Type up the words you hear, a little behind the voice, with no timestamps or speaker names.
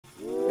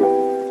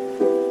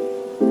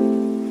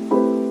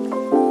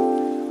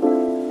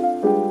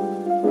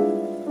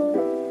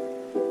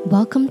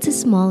Welcome to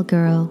Small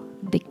Girl,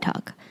 Big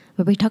Talk,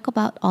 where we talk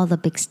about all the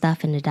big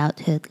stuff in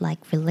adulthood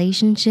like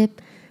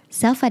relationship,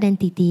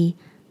 self-identity,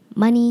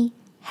 money,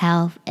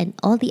 health, and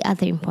all the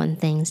other important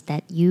things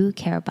that you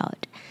care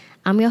about.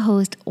 I'm your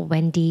host,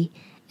 Wendy,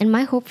 and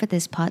my hope for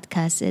this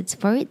podcast is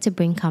for it to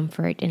bring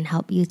comfort and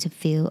help you to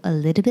feel a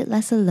little bit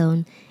less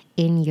alone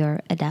in your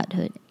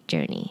adulthood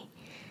journey.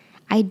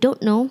 I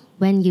don't know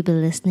when you'll be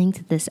listening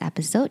to this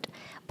episode,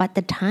 but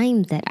the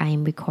time that I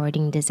am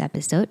recording this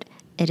episode,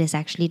 it is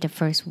actually the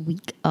first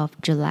week of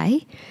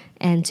July.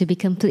 And to be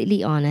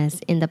completely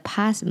honest, in the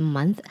past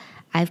month,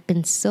 I've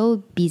been so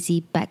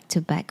busy back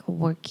to back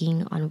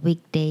working on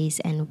weekdays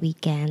and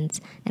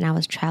weekends, and I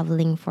was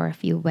traveling for a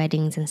few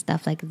weddings and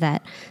stuff like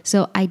that.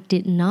 So I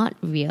did not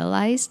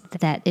realize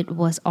that it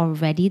was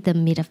already the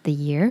mid of the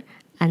year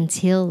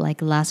until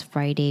like last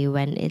Friday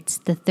when it's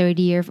the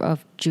 30th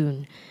of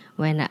June,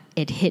 when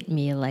it hit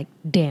me like,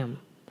 damn,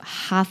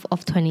 half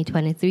of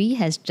 2023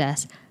 has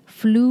just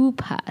flew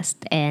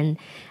past, and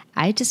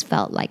I just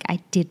felt like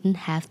I didn't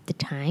have the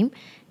time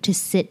to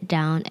sit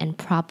down and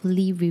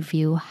properly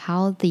review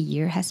how the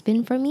year has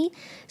been for me.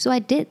 So I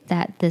did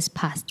that this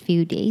past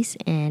few days,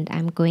 and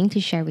I'm going to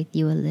share with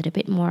you a little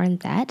bit more on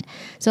that.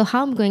 So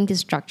how I'm going to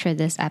structure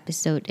this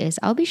episode is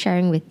I'll be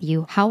sharing with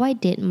you how I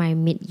did my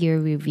mid-year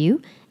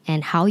review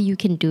and how you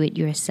can do it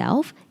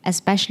yourself,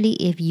 especially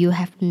if you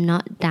have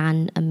not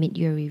done a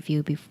mid-year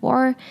review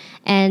before.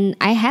 And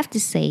I have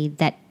to say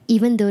that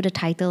even though the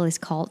title is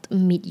called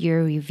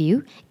mid-year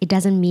review, it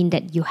doesn't mean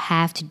that you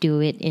have to do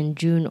it in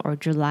June or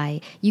July.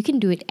 You can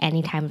do it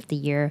any time of the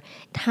year.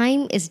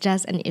 Time is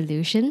just an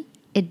illusion.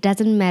 It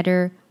doesn't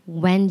matter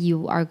when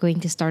you are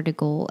going to start a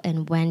goal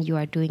and when you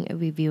are doing a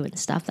review and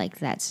stuff like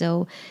that.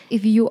 So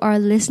if you are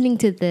listening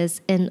to this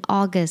in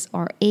August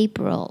or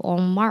April or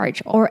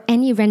March or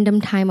any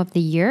random time of the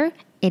year,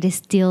 it is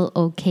still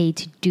okay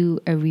to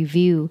do a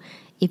review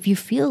if you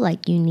feel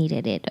like you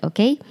needed it,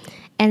 okay?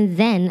 And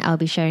then I'll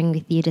be sharing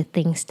with you the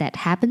things that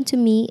happened to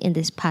me in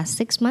this past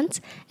 6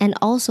 months and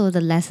also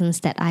the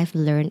lessons that I've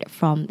learned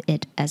from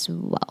it as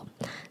well.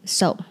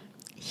 So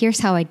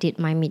here's how I did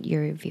my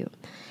mid-year review.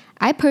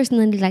 I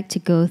personally like to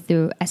go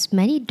through as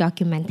many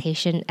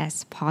documentation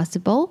as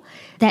possible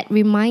that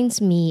reminds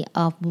me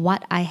of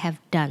what I have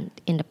done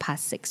in the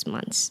past 6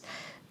 months.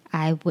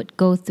 I would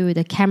go through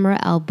the camera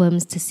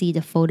albums to see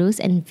the photos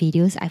and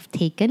videos I've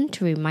taken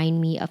to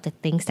remind me of the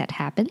things that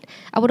happened.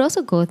 I would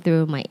also go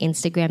through my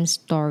Instagram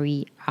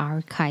story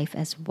archive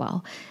as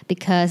well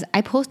because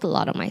I post a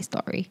lot on my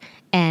story.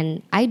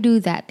 And I do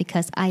that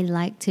because I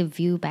like to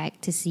view back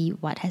to see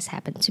what has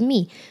happened to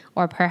me,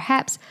 or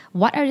perhaps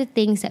what are the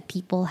things that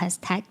people has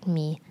tagged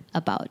me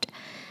about.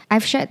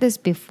 I've shared this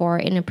before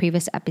in a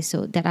previous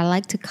episode that I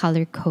like to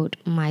color code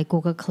my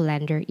Google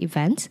Calendar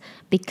events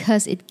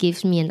because it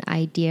gives me an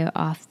idea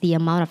of the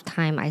amount of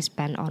time I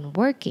spend on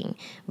working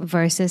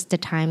versus the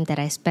time that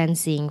I spend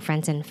seeing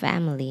friends and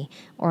family,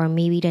 or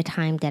maybe the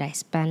time that I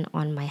spend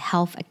on my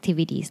health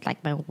activities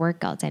like my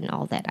workouts and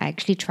all that. I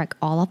actually track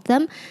all of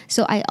them.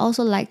 So I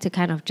also like to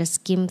kind of just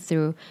skim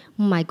through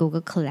my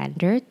Google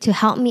Calendar to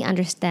help me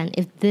understand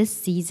if this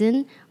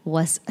season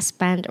was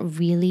spent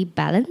really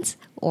balanced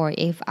or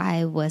if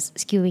I was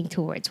skewing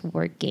towards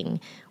working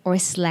or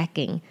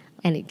slacking.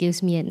 And it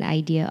gives me an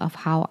idea of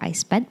how I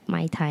spent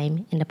my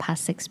time in the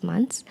past 6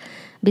 months.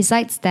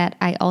 Besides that,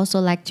 I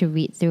also like to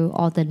read through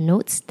all the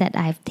notes that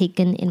I've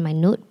taken in my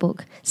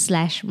notebook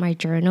 / my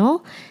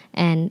journal.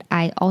 And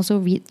I also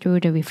read through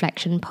the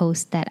reflection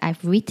posts that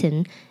I've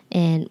written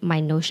in my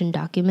Notion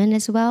document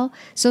as well.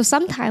 So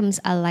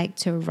sometimes I like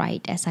to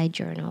write as I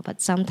journal,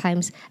 but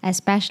sometimes,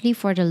 especially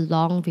for the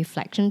long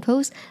reflection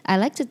posts, I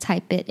like to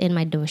type it in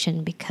my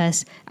Notion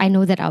because I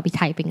know that I'll be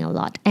typing a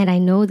lot. And I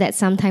know that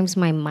sometimes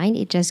my mind,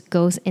 it just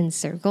goes in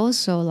circles.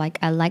 So like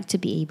I like to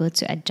be able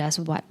to adjust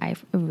what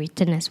I've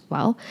written as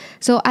well.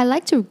 So I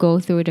like to go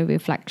through the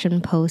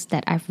reflection posts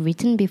that I've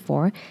written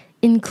before,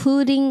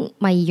 including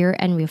my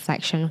year-end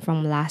reflection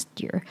from last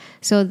year.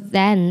 So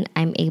then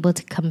I'm able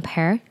to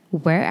compare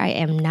where I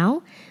am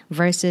now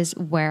versus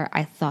where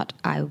I thought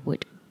I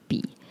would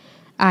be.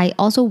 I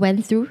also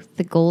went through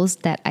the goals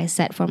that I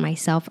set for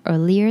myself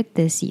earlier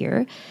this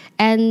year.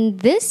 And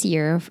this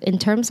year, in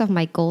terms of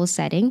my goal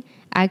setting,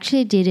 I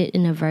actually did it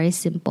in a very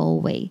simple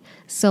way.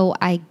 So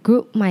I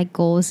grouped my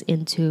goals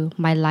into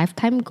my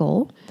lifetime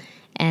goal.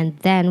 And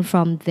then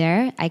from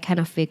there, I kind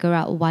of figure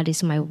out what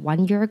is my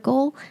 1-year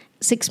goal,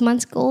 6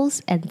 months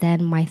goals, and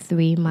then my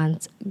 3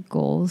 months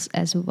goals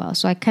as well.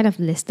 So I kind of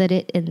listed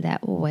it in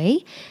that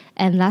way.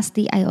 And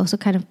lastly, I also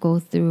kind of go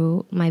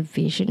through my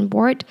vision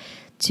board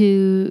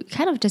to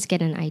kind of just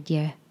get an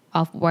idea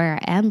of where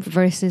I am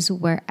versus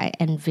where I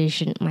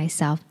envision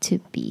myself to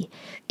be.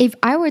 If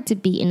I were to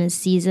be in a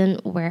season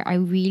where I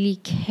really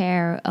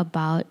care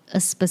about a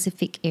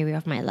specific area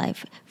of my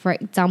life, for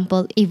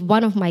example, if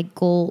one of my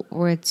goals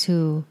were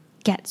to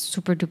get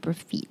super duper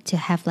fit, to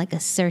have like a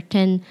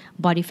certain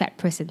body fat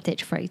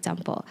percentage, for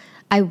example,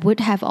 I would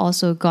have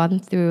also gone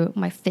through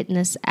my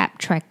fitness app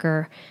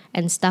tracker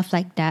and stuff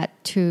like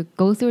that to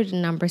go through the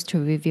numbers to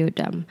review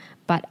them.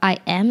 but I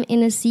am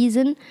in a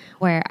season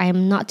where I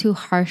am not too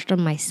harsh on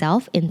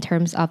myself in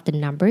terms of the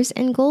numbers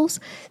and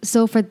goals.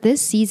 So for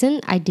this season,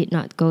 I did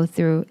not go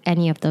through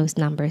any of those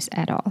numbers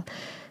at all.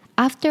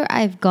 After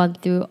I've gone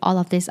through all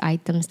of these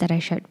items that I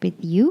shared with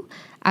you,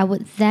 I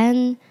would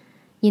then,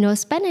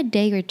 spend a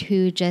day or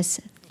two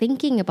just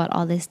thinking about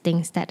all these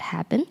things that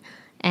happen.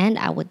 And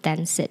I would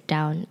then sit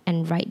down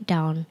and write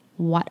down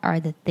what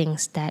are the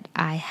things that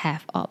I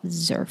have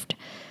observed.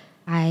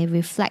 I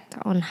reflect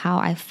on how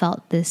I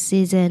felt this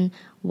season,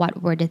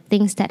 what were the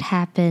things that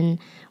happened,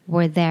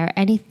 were there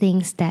any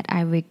things that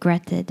I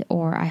regretted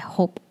or I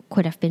hope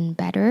could have been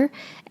better.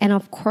 And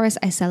of course,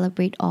 I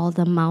celebrate all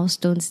the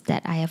milestones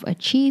that I have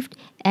achieved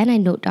and I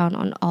note down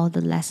on all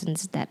the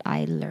lessons that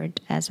I learned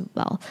as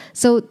well.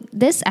 So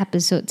this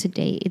episode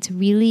today, it's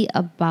really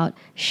about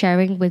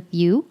sharing with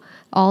you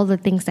all the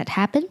things that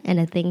happened and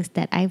the things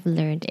that I've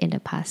learned in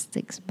the past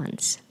 6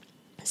 months.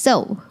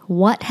 So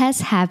what has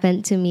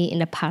happened to me in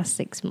the past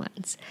 6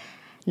 months?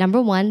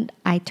 Number one,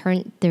 I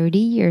turned 30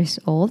 years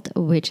old,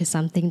 which is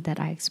something that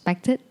I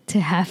expected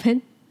to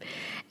happen.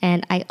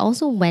 And I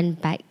also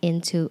went back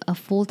into a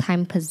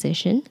full-time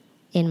position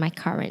in my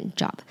current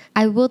job.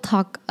 I will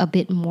talk a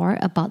bit more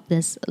about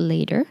this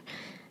later.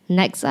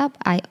 Next up,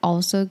 I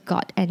also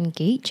got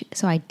engaged.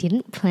 So I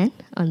didn't plan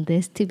on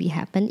this to be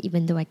happen,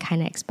 even though I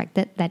kind of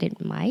expected that it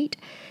might.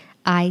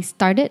 I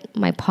started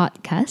my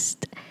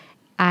podcast.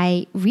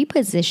 I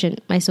repositioned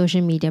my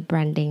social media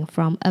branding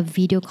from a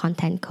video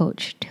content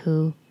coach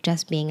to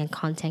just being a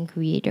content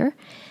creator.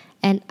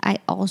 And I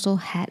also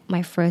had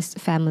my first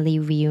family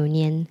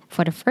reunion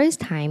for the first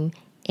time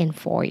in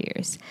 4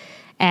 years.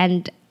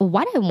 And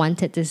what I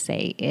wanted to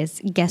say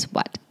is, guess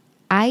what?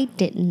 I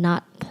did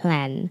not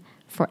plan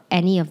for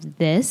any of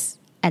this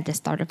at the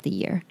start of the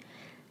year.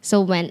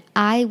 So when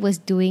I was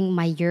doing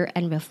my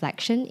year-end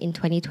reflection in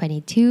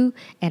 2022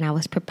 and I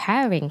was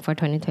preparing for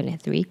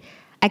 2023,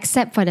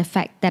 except for the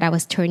fact that I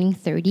was turning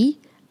 30,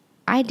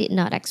 I did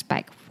not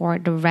expect for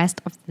the rest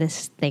of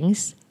these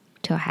things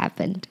to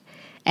happen.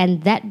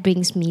 And that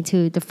brings me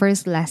to the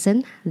first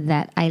lesson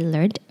that I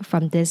learned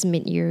from this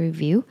mid-year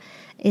review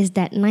is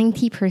that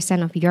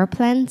 90% of your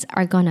plans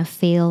are gonna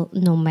fail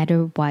no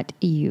matter what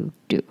you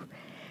do.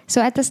 So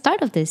at the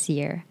start of this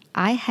year,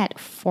 I had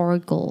 4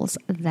 goals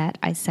that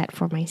I set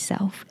for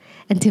myself.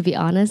 And to be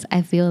honest,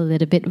 I feel a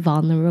little bit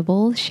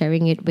vulnerable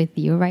sharing it with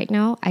you right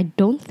now. I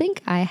don't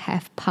think I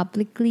have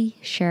publicly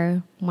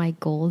shared my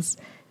goals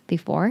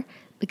before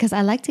because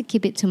I like to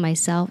keep it to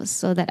myself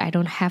so that I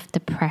don't have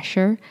the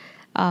pressure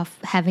of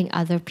having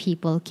other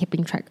people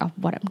keeping track of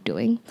what I'm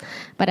doing.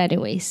 But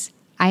anyways,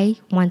 I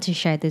want to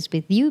share this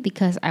with you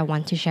because I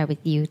want to share with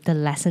you the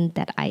lesson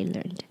that I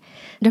learned.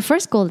 The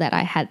first goal that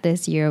I had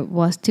this year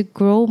was to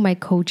grow my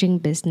coaching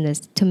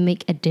business to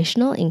make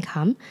additional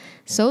income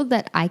so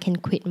that I can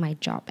quit my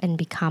job and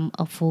become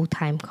a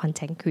full-time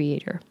content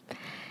creator.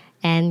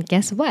 And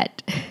guess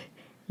what?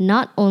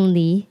 Not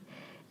only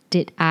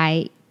did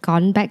I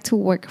gone back to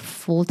work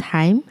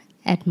full-time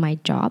at my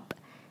job,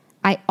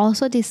 I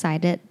also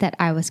decided that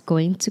I was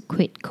going to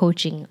quit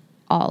coaching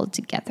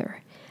altogether.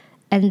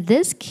 And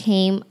this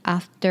came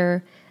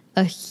after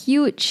a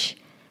huge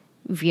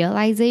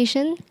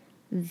realization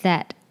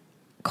that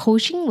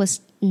coaching was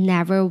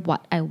never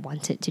what I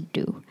wanted to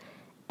do.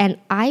 And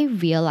I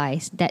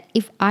realized that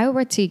if I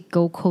were to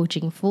go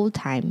coaching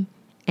full-time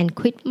and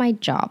quit my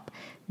job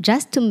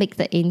just to make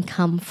the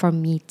income for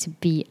me to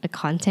be a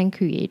content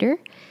creator,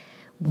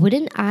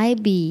 wouldn't I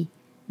be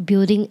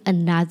building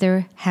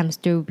another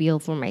hamster wheel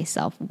for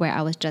myself where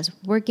I was just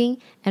working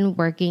and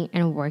working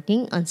and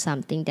working on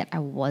something that I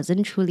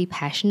wasn't truly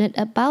passionate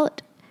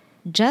about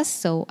just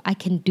so I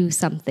can do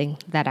something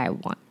that I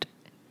want?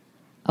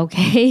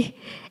 Okay?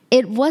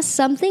 It was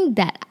something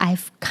that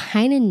I've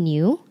kind of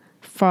knew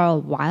for a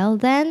while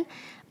then,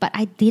 but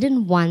I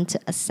didn't want to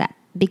accept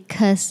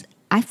because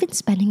I've been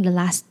spending the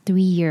last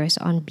 3 years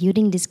on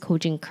building this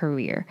coaching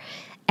career.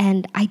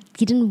 And I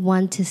didn't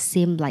want to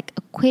seem like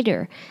a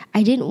quitter.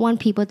 I didn't want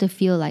people to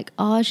feel like,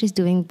 oh, she's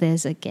doing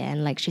this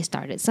again. Like she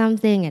started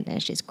something and then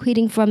she's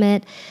quitting from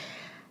it.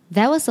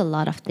 That was a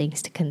lot of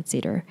things to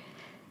consider.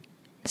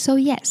 So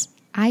yes,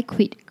 I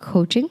quit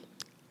coaching.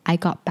 I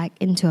got back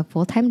into a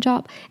full-time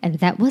job. And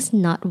that was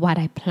not what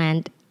I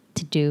planned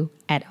to do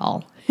at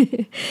all.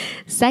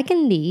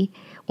 Secondly,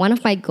 one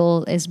of my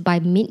goals is by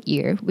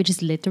mid-year, which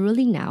is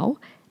literally now,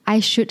 I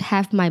should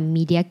have my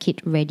media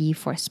kit ready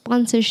for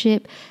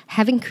sponsorship,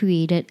 having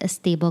created a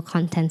stable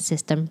content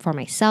system for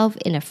myself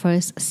in the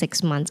first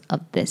 6 months of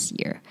this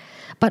year.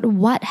 But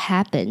what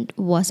happened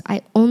was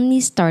I only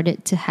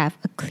started to have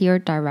a clear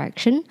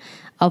direction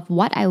of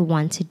what I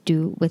want to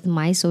do with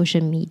my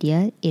social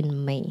media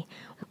in May,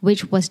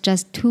 which was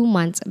just 2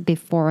 months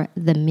before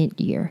the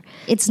mid-year.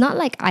 It's not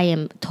like I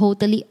am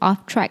totally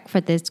off track for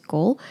this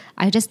goal.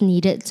 I just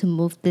needed to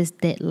move this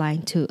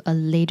deadline to a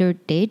later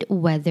date,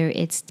 whether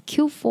it's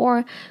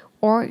Q4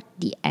 or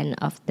the end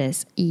of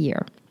this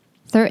year.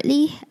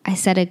 Thirdly, I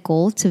set a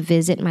goal to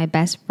visit my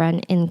best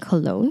friend in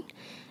Cologne.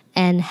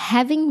 And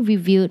having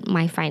reviewed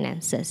my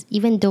finances,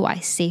 even though I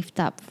saved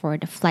up for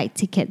the flight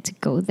ticket to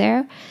go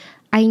there,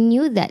 I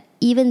knew that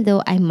even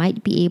though I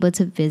might be able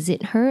to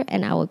visit her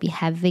and I would be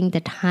having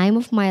the time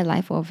of my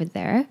life over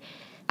there,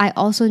 I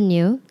also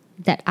knew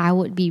that I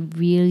would be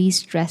really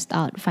stressed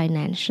out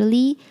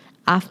financially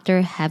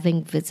after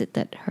having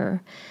visited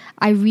her.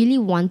 I really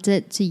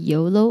wanted to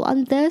YOLO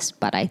on this,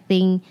 but I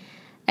think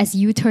as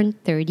you turn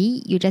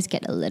 30, you just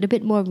get a little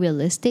bit more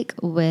realistic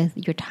with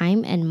your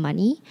time and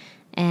money.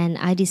 And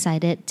I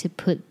decided to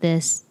put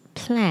this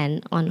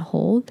plan on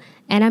hold.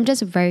 And I'm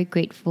just very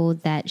grateful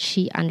that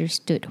she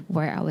understood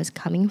where I was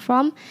coming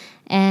from.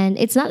 And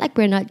it's not like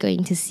we're not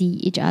going to see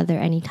each other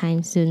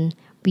anytime soon.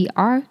 We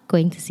are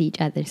going to see each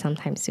other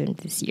sometime soon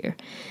this year.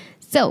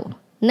 So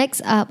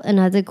next up,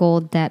 another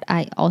goal that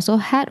I also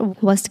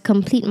had was to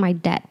complete my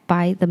debt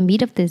by the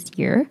mid of this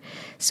year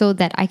so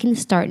that I can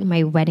start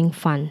my wedding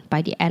fund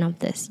by the end of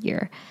this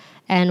year.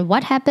 And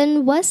what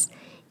happened was,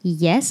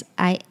 yes,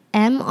 I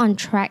am on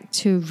track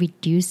to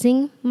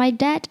reducing my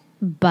debt,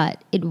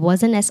 but it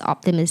wasn't as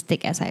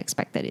optimistic as I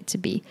expected it to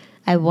be.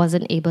 I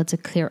wasn't able to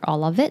clear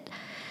all of it.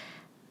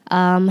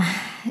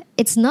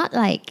 It's not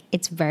like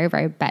it's very,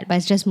 very bad, but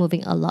it's just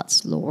moving a lot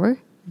slower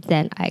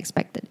than I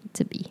expected it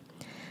to be.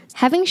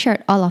 Having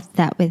shared all of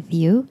that with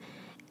you,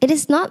 it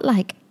is not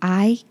like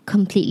I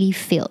completely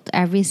failed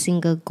every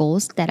single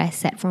goals that I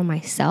set for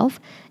myself.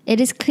 It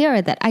is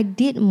clear that I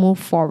did move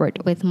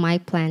forward with my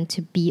plan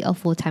to be a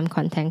full-time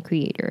content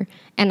creator.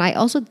 And I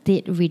also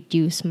did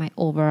reduce my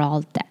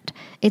overall debt.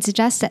 It's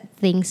just that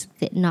things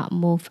did not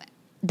move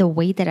the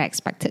way that I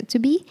expected to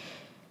be.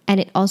 And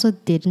it also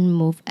didn't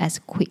move as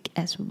quick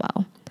as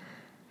well.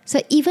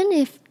 So even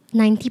if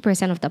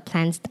 90% of the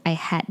plans that I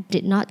had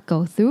did not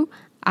go through,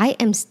 I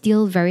am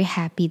still very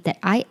happy that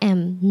I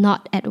am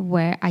not at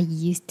where I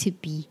used to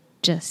be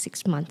just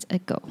 6 months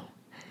ago.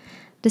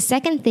 The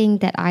second thing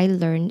that I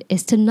learned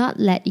is to not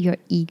let your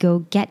ego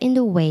get in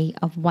the way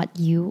of what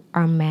you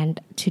are meant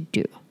to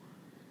do.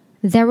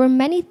 There were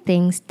many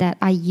things that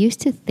I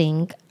used to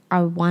think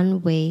are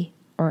one way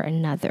or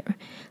another.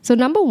 So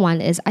number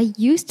one is I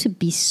used to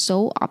be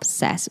so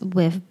obsessed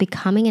with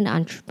becoming an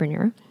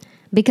entrepreneur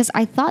because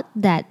I thought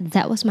that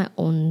that was my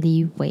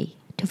only way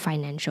to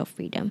financial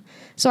freedom.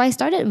 So I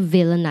started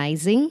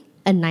villainizing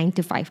a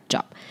 9-to-5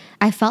 job.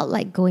 I felt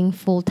like going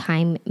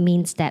full-time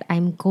means that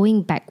I'm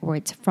going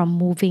backwards from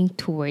moving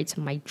towards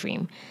my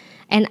dream.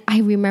 And I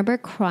remember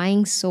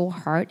crying so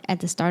hard at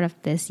the start of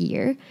this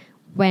year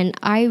when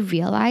I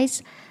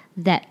realized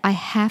that I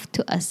have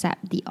to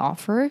accept the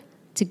offer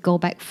to go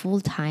back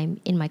full-time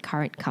in my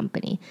current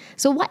company.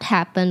 So what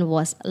happened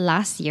was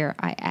last year,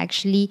 I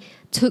actually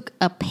took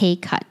a pay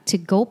cut to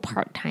go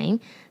part-time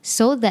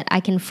so that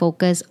I can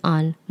focus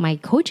on my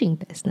coaching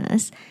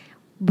business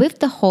with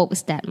the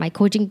hopes that my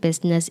coaching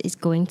business is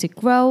going to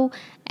grow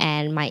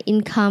and my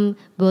income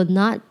will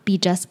not be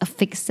just a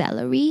fixed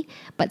salary,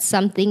 but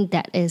something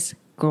that is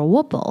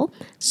growable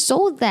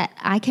so that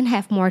I can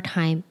have more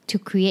time to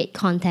create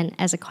content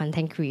as a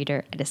content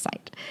creator at the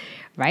site,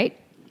 right?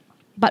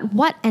 But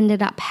what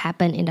ended up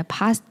happening in the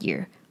past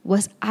year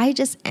was I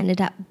just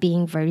ended up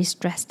being very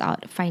stressed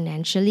out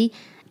financially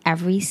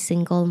every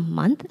single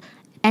month.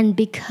 And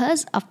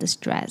because of the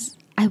stress,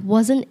 I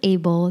wasn't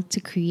able to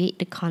create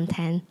the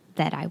content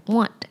that I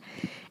want.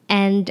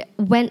 And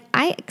when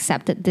I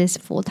accepted this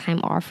full-time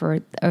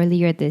offer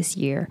earlier this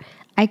year,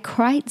 I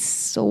cried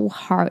so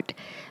hard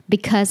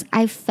because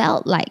I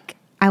felt like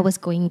I was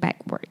going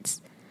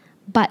backwards.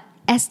 But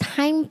as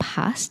time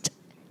passed,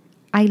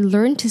 I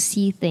learned to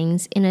see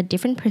things in a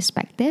different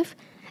perspective.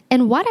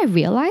 And what I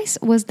realized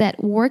was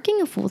that working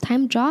a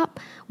full-time job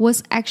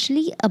was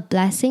actually a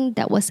blessing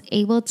that was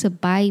able to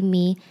buy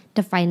me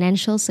the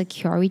financial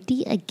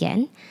security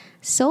again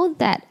so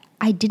that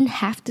I didn't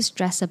have to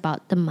stress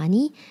about the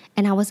money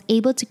and I was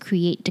able to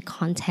create the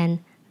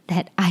content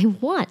that I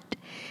want.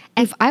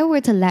 If I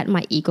were to let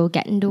my ego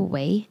get in the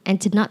way and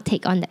to not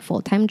take on that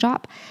full-time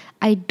job,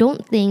 I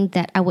don't think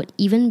that I would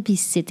even be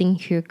sitting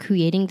here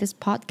creating this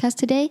podcast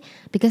today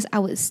because I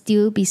would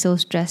still be so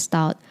stressed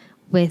out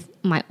with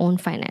my own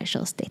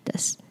financial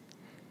status.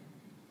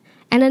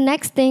 And the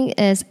next thing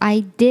is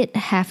I did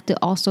have to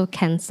also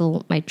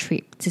cancel my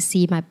trip to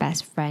see my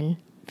best friend,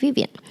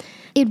 Vivian.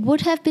 It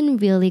would have been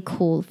really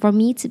cool for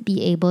me to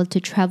be able to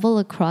travel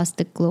across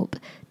the globe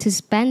to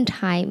spend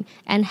time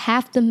and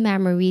have the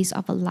memories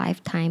of a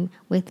lifetime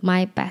with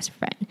my best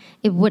friend.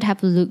 It would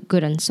have looked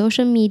good on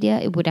social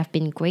media. It would have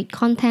been great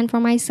content for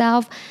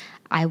myself.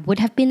 I would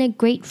have been a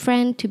great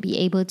friend to be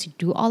able to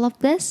do all of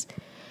this.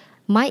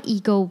 My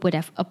ego would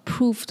have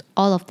approved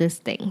all of these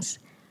things.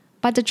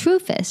 But the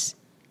truth is,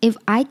 if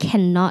I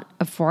cannot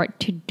afford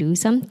to do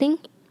something,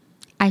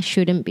 I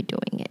shouldn't be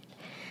doing it.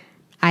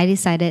 I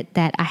decided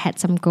that I had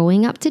some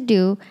growing up to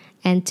do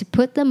and to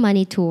put the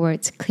money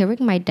towards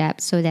clearing my debt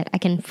so that I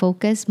can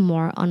focus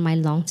more on my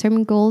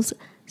long-term goals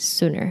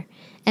sooner.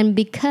 And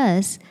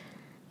because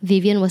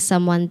Vivian was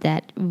someone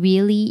that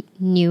really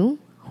knew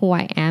who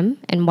I am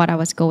and what I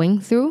was going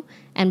through,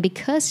 and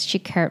because she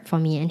cared for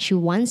me and she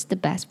wants the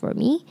best for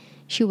me,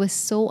 she was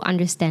so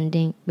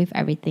understanding with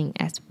everything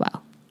as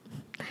well.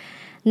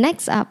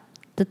 Next up,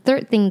 the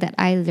third thing that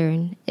I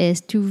learned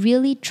is to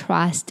really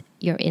trust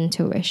your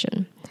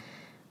intuition.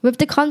 With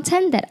the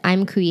content that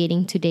I'm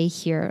creating today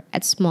here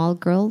at Small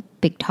Girl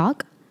Big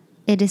Talk,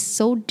 it is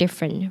so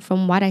different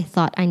from what I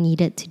thought I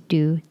needed to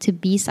do to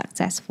be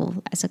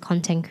successful as a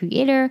content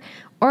creator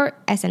or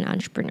as an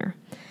entrepreneur.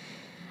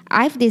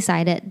 I've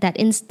decided that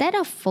instead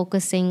of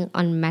focusing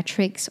on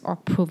metrics or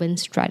proven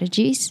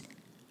strategies,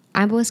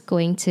 I was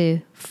going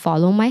to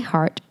follow my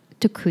heart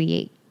to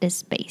create this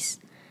space.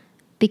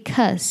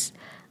 Because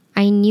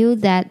I knew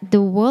that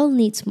the world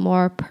needs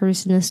more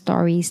personal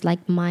stories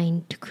like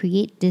mine to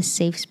create this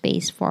safe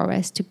space for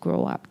us to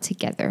grow up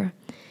together.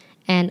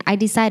 And I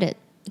decided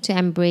to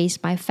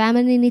embrace my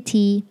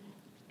femininity,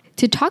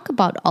 to talk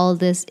about all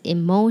this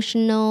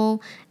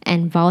emotional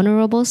and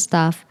vulnerable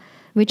stuff,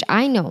 which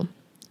I know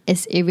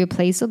is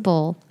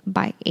irreplaceable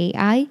by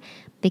AI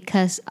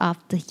because of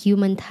the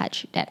human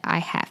touch that I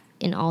have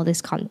in all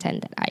this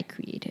content that I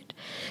created.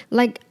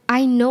 Like,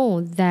 I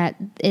know that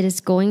it is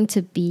going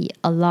to be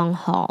a long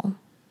haul.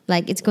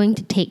 Like, it's going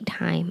to take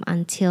time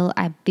until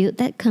I build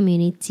that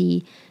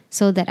community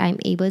so that I'm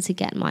able to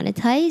get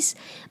monetized.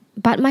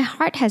 But my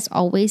heart has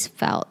always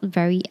felt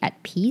very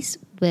at peace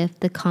with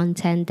the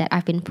content that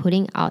I've been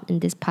putting out in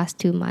this past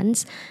 2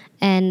 months.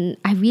 And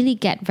I really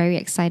get very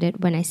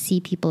excited when I see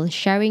people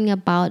sharing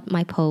about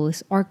my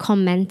posts or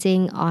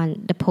commenting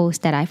on the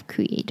post that I've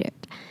created.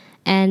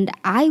 And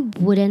I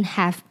wouldn't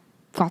have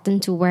gotten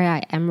to where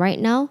I am right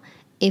now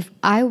if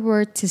I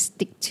were to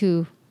stick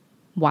to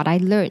what I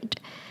learned.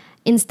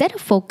 Instead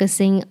of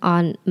focusing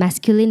on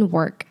masculine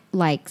work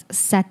like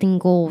setting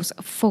goals,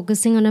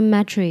 focusing on the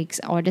metrics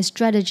or the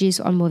strategies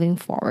on moving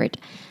forward,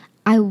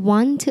 I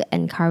want to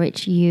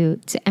encourage you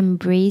to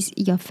embrace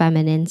your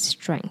feminine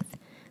strength,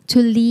 to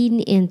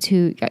lean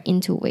into your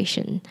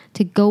intuition,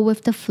 to go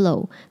with the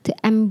flow, to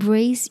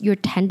embrace your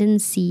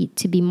tendency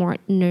to be more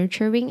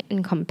nurturing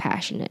and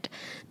compassionate.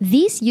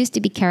 These used to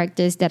be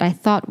characters that I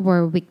thought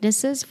were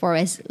weaknesses for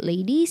us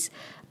ladies,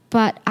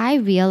 but I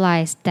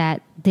realized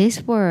that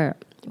these were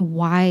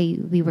why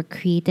we were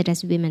created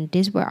as women.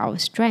 These were our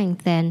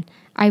strength, and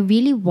I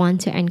really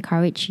want to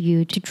encourage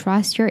you to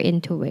trust your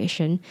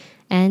intuition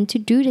and to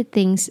do the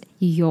things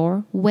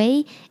your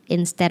way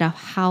instead of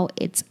how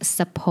it's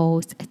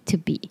supposed to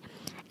be.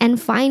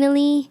 And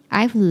finally,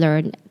 I've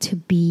learned to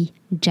be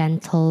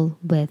gentle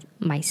with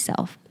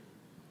myself.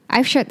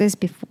 I've shared this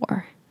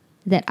before,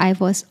 that I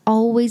was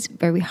always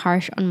very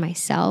harsh on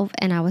myself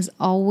and I was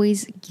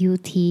always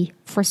guilty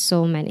for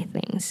so many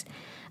things.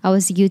 I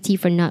was guilty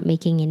for not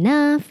making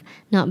enough,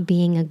 not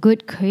being a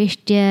good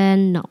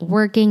Christian, not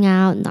working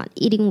out, not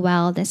eating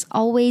well. There's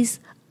always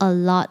a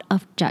lot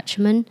of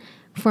judgment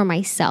for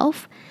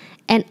myself.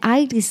 And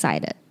I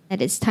decided that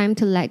it's time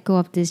to let go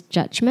of this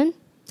judgment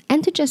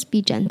and to just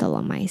be gentle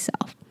on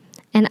myself.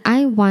 And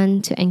I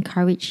want to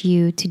encourage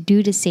you to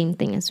do the same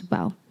thing as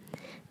well.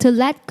 To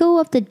let go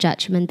of the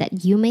judgment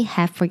that you may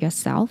have for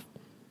yourself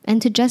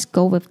and to just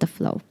go with the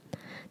flow.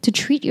 To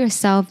treat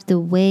yourself the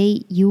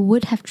way you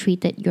would have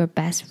treated your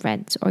best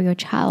friends or your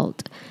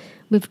child,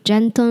 with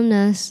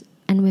gentleness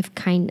and with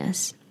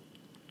kindness.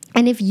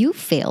 And if you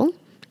fail,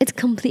 it's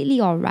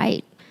completely all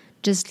right.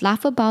 Just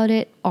laugh about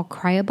it or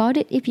cry about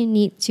it if you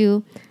need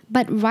to,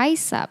 but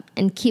rise up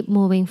and keep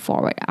moving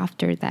forward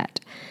after that.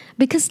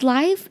 Because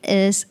life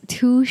is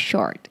too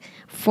short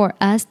for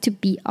us to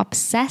be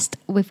obsessed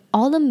with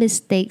all the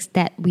mistakes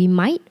that we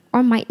might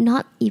or might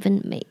not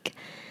even make.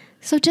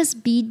 So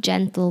just be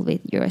gentle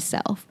with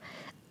yourself.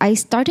 I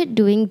started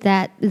doing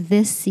that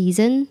this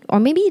season, or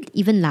maybe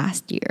even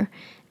last year.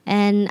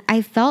 And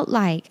I felt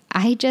like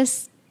I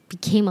just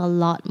became a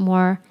lot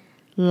more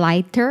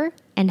lighter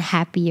and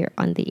happier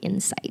on the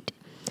inside.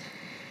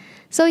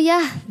 So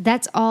yeah,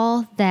 that's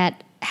all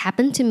that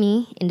happened to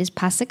me in this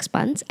past 6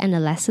 months and the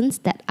lessons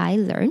that I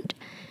learned.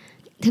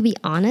 To be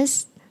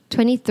honest,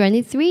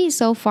 2023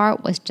 so far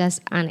was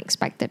just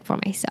unexpected for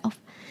myself.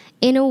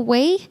 In a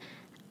way,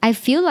 I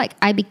feel like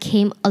I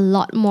became a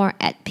lot more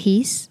at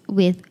peace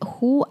with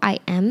who I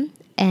am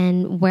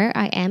and where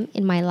I am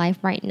in my life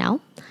right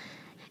now.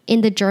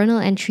 In the journal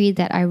entry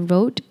that I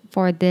wrote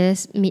for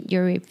this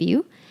mid-year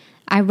review,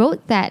 I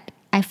wrote that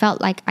I felt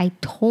like I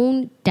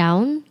toned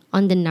down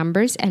on the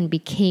numbers and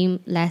became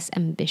less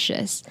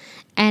ambitious.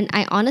 And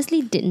I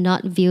honestly did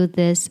not view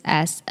this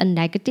as a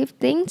negative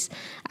thing.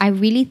 I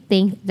really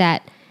think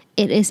that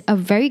it is a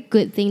very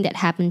good thing that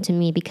happened to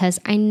me because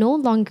I no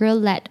longer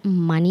let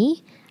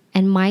money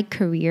and my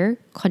career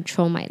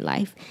control my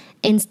life.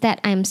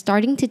 Instead, I'm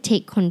starting to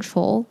take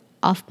control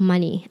of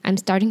money. I'm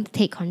starting to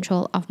take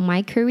control of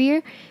my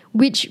career,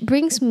 which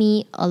brings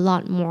me a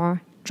lot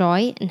more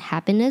joy and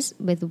happiness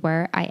with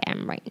where I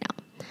am right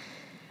now.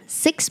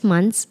 6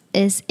 months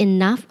is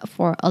enough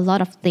for a lot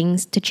of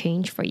things to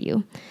change for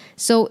you.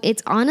 So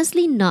it's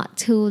honestly not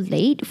too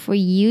late for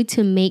you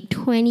to make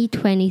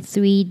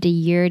 2023 the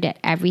year that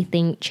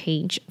everything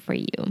changed for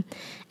you.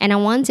 And I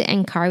want to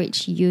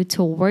encourage you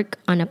to work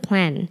on a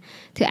plan,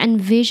 to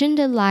envision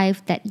the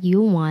life that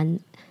you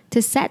want,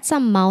 to set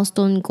some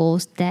milestone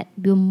goals that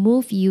will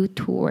move you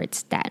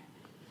towards that.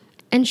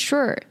 And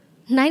sure,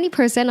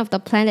 90% of the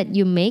plan that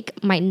you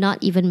make might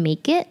not even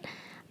make it,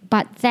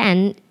 but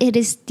then it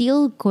is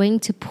still going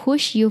to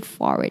push you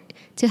forward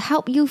to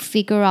help you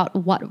figure out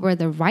what were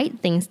the right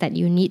things that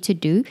you need to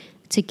do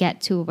to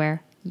get to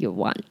where you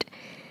want.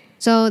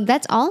 So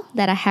that's all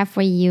that I have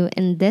for you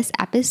in this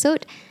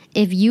episode.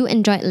 If you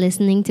enjoyed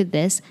listening to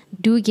this,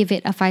 do give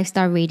it a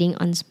 5-star rating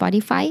on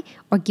Spotify,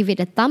 or give it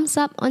a thumbs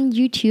up on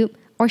YouTube,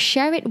 or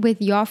share it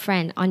with your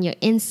friend on your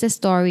Insta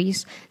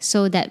stories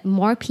so that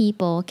more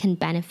people can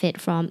benefit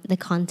from the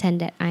content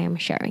that I am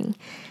sharing.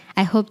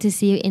 I hope to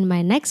see you in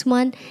my next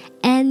one,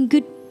 and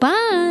goodbye.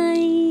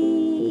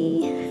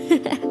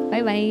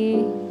 Bye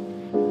bye.